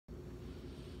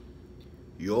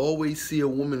You always see a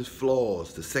woman's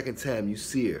flaws the second time you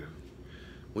see her.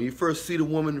 When you first see the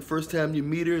woman, the first time you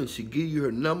meet her and she give you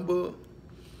her number,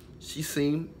 she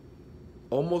seemed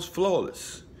almost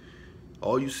flawless.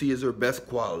 All you see is her best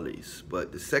qualities.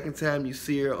 But the second time you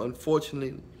see her,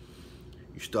 unfortunately,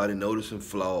 you started noticing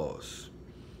flaws.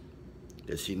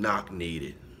 That she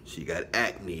knock-kneed, she got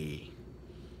acne,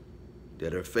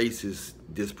 that her face is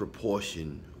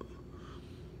disproportionate,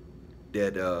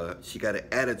 that she got an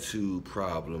attitude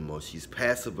problem, or she's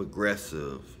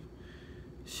passive-aggressive,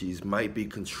 she's might be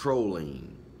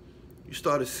controlling. You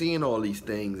started seeing all these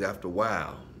things after a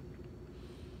while.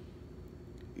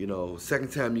 You know, second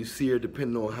time you see her,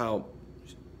 depending on how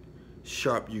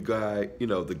sharp the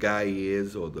guy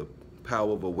is, or the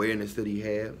power of awareness that he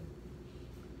has,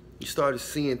 you started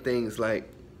seeing things like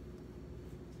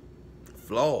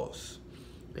flaws.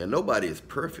 Now, nobody is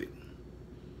perfect,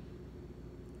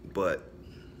 but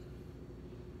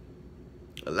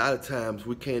a lot of times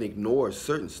we can't ignore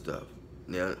certain stuff.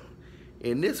 Now,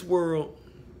 in this world,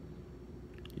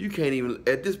 you can't even,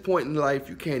 at this point in life,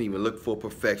 you can't even look for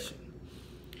perfection.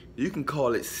 You can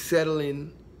call it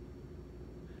settling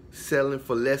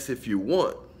for less if you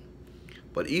want,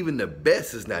 but even the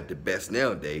best is not the best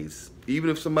nowadays. Even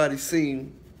if somebody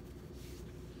seem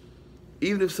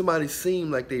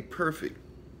like they perfect,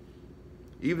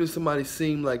 even if somebody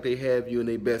seem like they have you in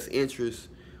their best interest,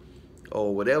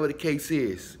 or whatever the case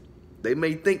is, they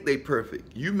may think they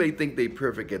perfect. You may think they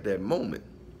perfect at that moment,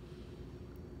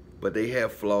 but they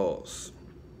have flaws.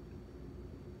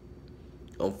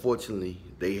 Unfortunately,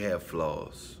 they have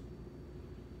flaws.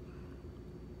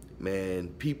 Man,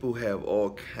 people have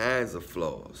all kinds of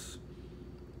flaws.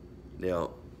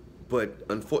 Now, but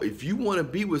if you want to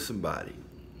be with somebody,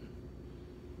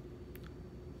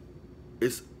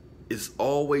 it's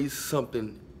always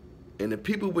something, and the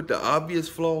people with the obvious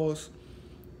flaws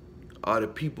are the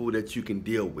people that you can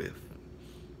deal with.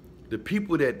 The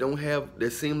people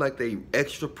that seem like they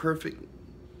extra perfect,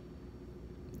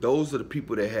 those are the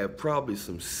people that have probably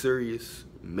some serious,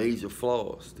 major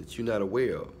flaws that you're not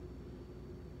aware of.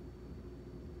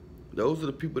 Those are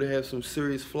the people that have some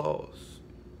serious flaws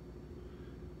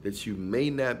that you may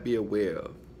not be aware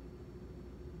of.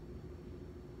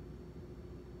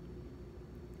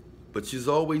 But there's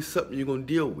always something you're going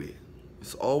to deal with.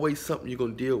 It's always something you're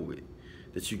going to deal with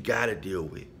that you got to deal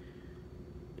with.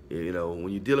 You know,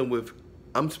 when you're dealing with,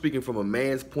 I'm speaking from a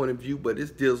man's point of view, but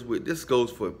this goes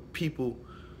for people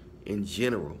in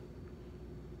general.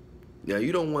 Now,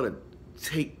 you don't want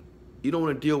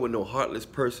to deal with no heartless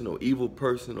person or evil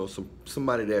person or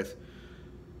somebody that's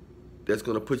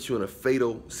going to put you in a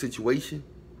fatal situation.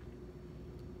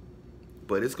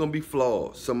 But it's going to be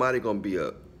flawed. Somebody going to be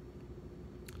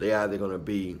they either going to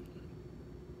be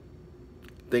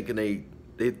thinking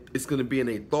it's going to be in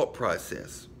their thought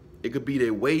process. It could be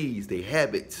their ways, their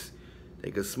habits.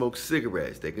 They can smoke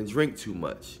cigarettes. They can drink too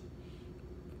much.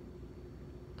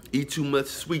 Eat too much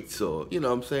sweets, or, you know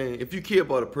what I'm saying? If you care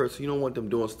about a person, you don't want them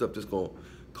doing stuff that's going to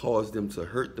cause them to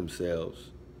hurt themselves.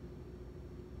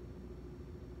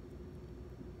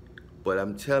 But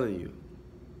I'm telling you,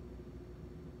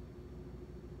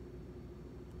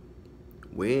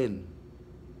 when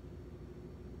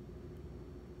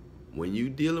you're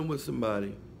dealing with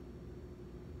somebody,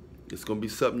 it's going to be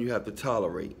something you have to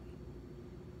tolerate.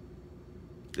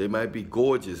 They might be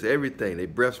gorgeous, everything. Their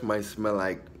breaths might smell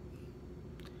like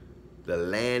the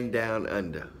land down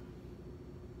under.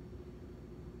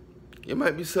 It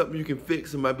might be something you can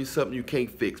fix. It might be something you can't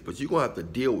fix, but you're going to have to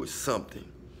deal with something.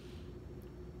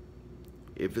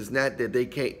 If it's not that they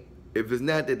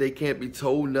can't be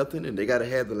told nothing and they got to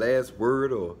have the last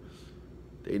word, or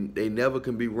they never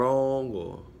can be wrong,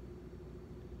 or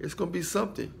it's going to be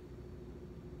something.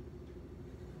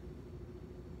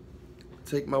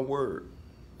 Take my word.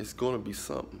 It's going to be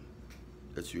something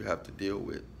that you have to deal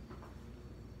with.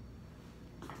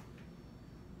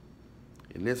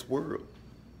 In this world,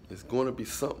 it's going to be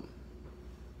something.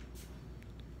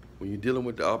 When you're dealing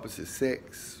with the opposite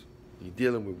sex, you're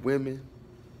dealing with women,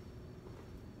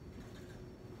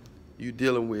 you're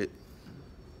dealing with,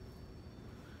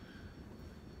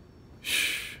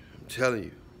 I'm telling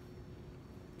you,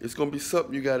 it's going to be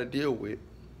something you got to deal with.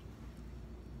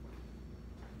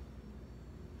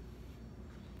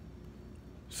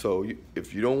 So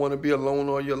if you don't want to be alone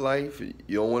all your life, you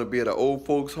don't want to be at an old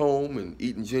folks' home and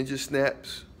eating ginger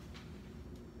snaps,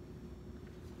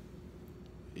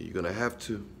 you're going to have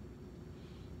to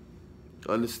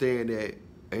understand that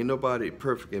ain't nobody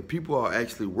perfect. And people are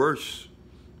actually worse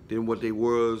than what they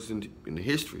was in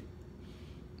history.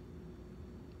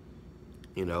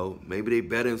 You know, maybe they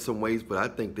better in some ways, but I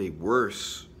think they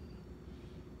worse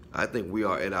I think we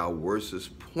are at our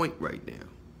worstest point right now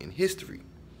in history.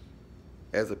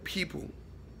 As a people,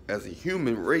 as a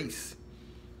human race,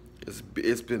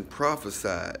 it's been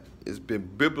prophesied, it's been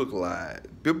biblicalized.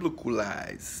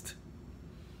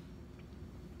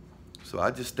 So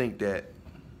I just think that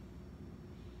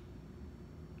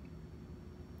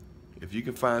if you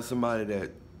can find somebody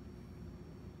that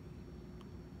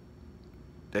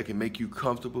can make you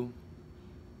comfortable,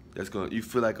 you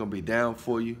feel like gonna be down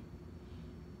for you,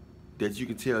 that you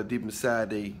can tell deep inside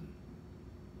they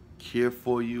care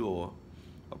for you or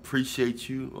appreciate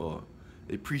you or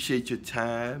they appreciate your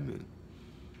time, and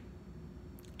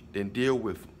then deal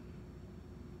with them.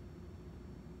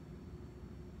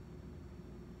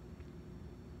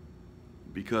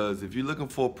 Because if you're looking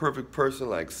for a perfect person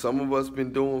like some of us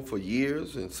been doing for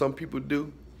years and some people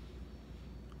do,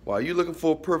 while you're looking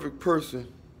for a perfect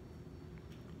person,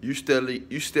 you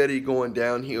steady going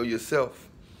downhill yourself.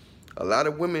 A lot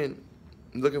of women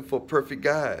looking for perfect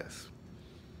guys,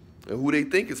 and who they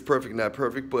think is perfect, not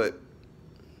perfect, but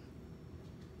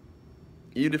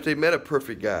even if they met a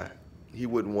perfect guy, he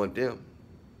wouldn't want them.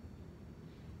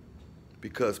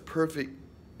 Because perfect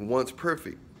wants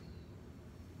perfect.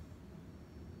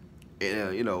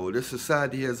 And, you know, this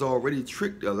society has already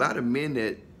tricked a lot of men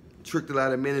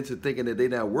into thinking that they're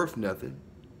not worth nothing.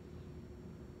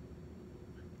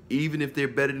 Even if they're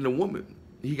better than a woman,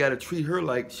 he got to treat her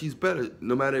like she's better,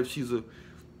 no matter if she's a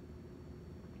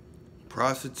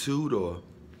prostitute or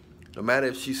no matter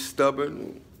if she's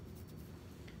stubborn,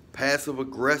 passive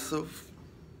aggressive,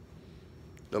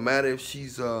 no matter if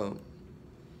she's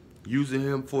using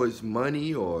him for his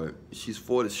money or she's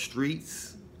for the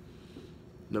streets,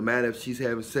 no matter if she's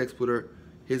having sex with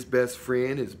his best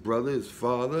friend, his brother, his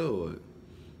father,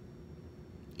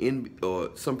 or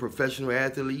some professional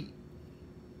athlete,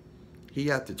 he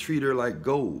have to treat her like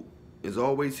gold. It's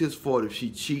always his fault if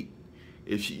she cheat,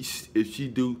 if she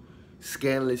do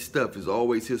scandalous stuff. It's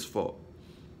always his fault.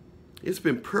 It's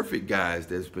been perfect guys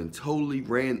that's been totally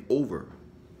ran over,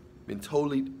 been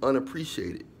totally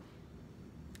unappreciated.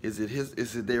 Is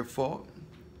it their fault?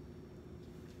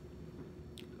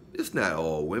 It's not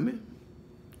all women.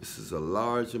 This is a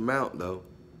large amount, though.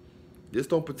 This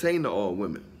don't pertain to all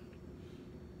women.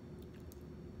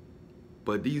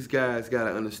 But these guys got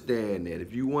to understand that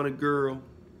if you want a girl,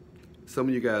 some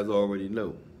of you guys already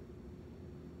know,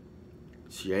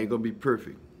 she ain't going to be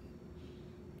perfect.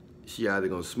 She either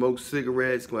going to smoke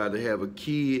cigarettes, going to either have a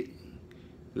kid.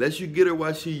 Unless you get her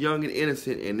while she's young and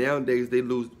innocent, and nowadays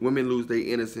women lose their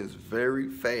innocence very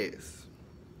fast.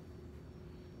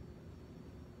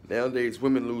 Nowadays,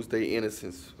 women lose their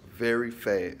innocence very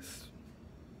fast.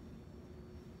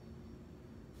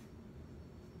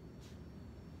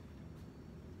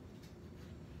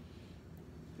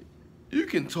 You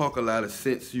can talk a lot of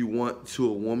sense you want to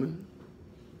a woman.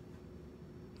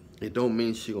 It don't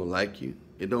mean she gonna like you.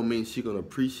 It don't mean she gonna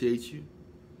appreciate you.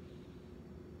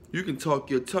 You can talk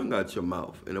your tongue out your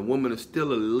mouth, and a woman will still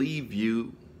leave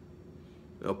you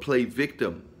or play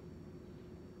victim.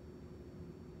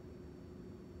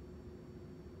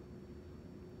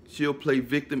 She'll play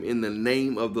victim in the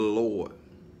name of the Lord.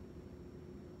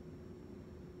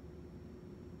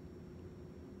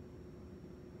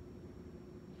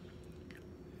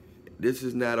 This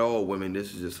is not all women.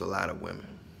 This is just a lot of women.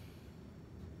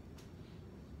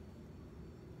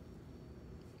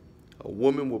 A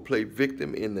woman will play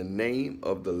victim in the name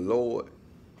of the Lord.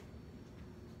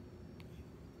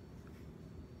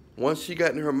 Once she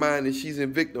got in her mind and she's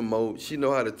in victim mode, she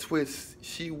know how to twist.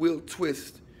 She will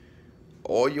twist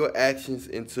all your actions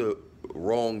into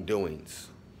wrongdoings.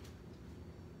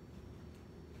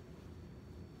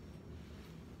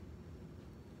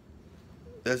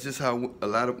 That's just how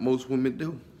most women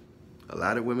do. A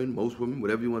lot of women, most women,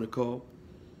 whatever you want to call.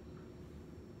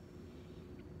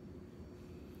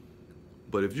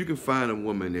 But if you can find a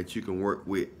woman that you can work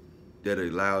with that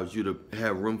allows you to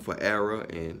have room for error,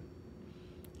 and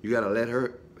you got to let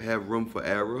her have room for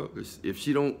error. If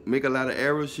she don't make a lot of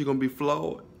errors, she's going to be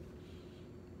flawed.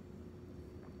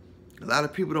 A lot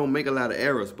of people don't make a lot of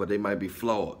errors, but they might be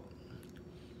flawed.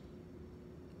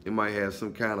 They might have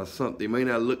some kind of something. They may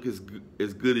not look as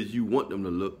good as you want them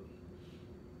to look.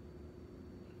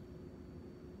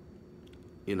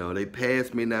 You know, their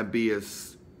past may not be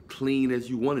as clean as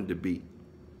you want it to be.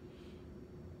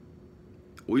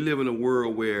 We live in a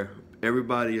world where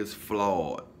everybody is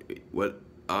flawed.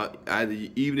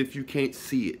 Even if you can't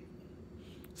see it.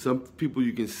 Some people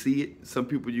you can see it, some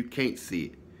people you can't see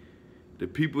it. The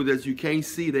people that you can't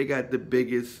see, they got the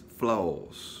biggest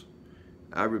flaws.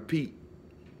 I repeat,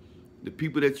 the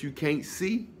people that you can't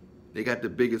see, they got the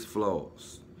biggest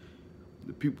flaws.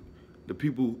 The the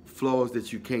people flaws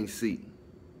that you can't see.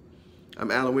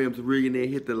 I'm Allan Williams, the Reallionaire.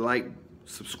 Hit the like,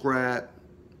 subscribe,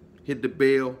 hit the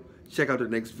bell. Check out the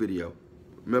next video.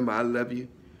 Remember, I love you,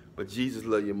 but Jesus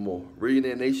love you more.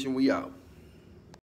 Reallionaire Nation, we out.